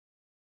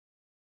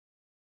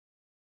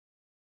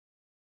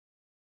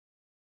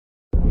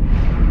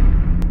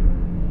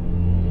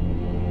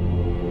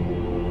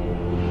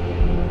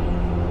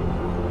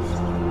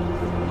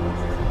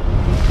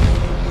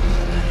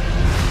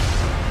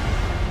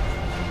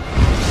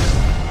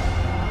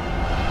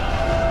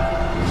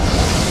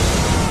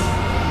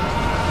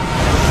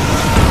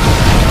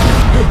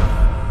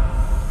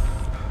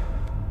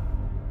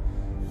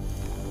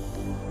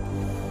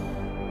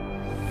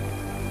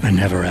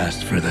never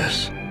asked for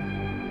this.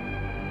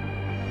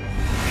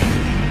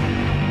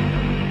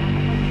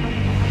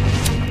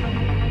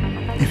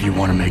 If you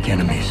want to make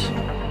enemies,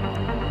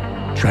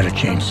 try to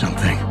change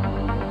something.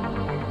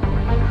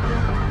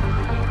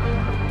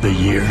 The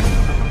year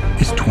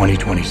is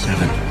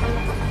 2027.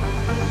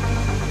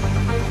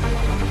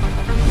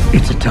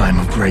 It's a time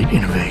of great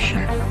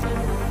innovation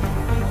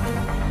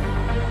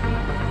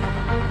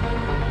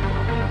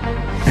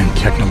and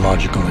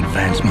technological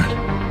advancement.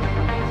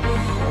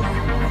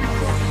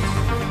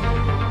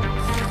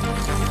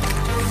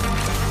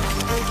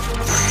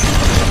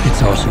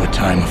 It's also a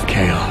time of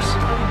chaos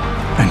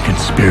and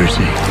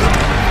conspiracy.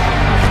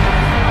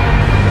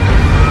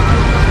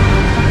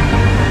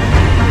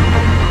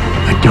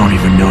 I don't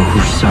even know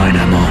whose side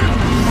I'm on.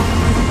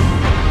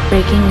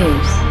 Breaking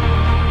news.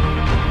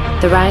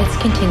 The riots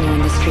continue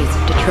in the streets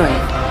of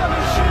Detroit.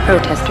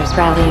 Protesters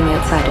rallying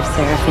outside of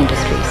Seraph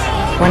Industries,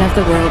 one of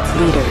the world's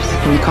leaders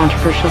in the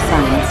controversial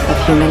science of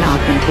human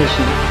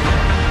augmentation.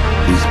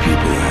 These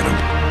people, Adam,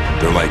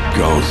 they're like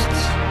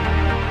ghosts.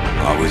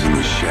 Always in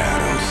the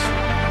shadows.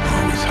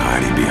 Always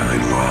hiding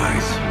behind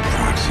lies.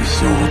 Proxy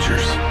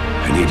soldiers.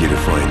 I need you to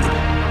find them.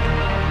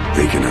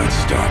 They cannot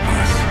stop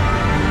us.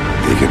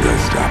 They cannot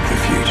stop the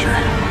future.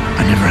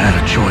 I never had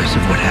a choice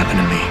of what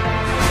happened to me.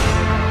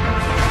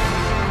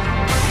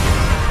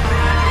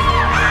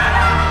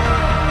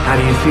 How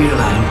do you feel,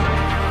 Adam?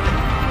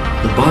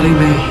 The body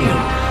may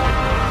heal,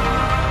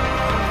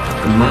 but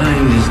the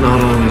mind is not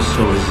always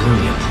so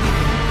resilient.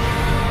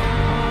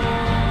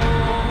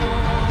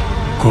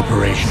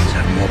 Corporations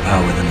have more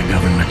power than the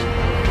government.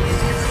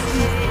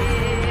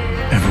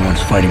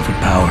 Everyone's fighting for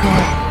power,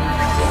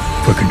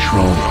 for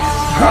control.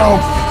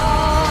 Help!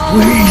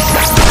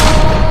 Please!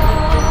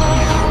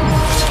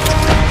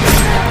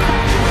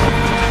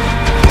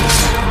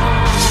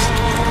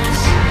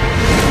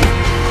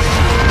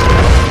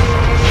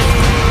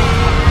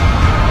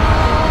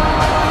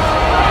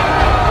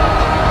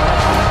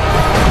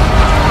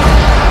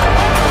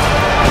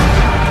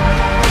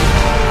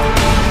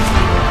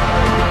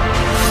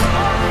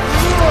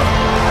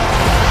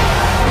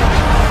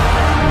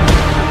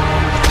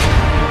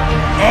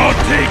 I'll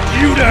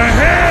take you to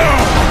hell!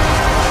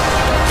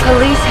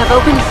 Police have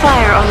opened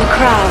fire on the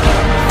crowd.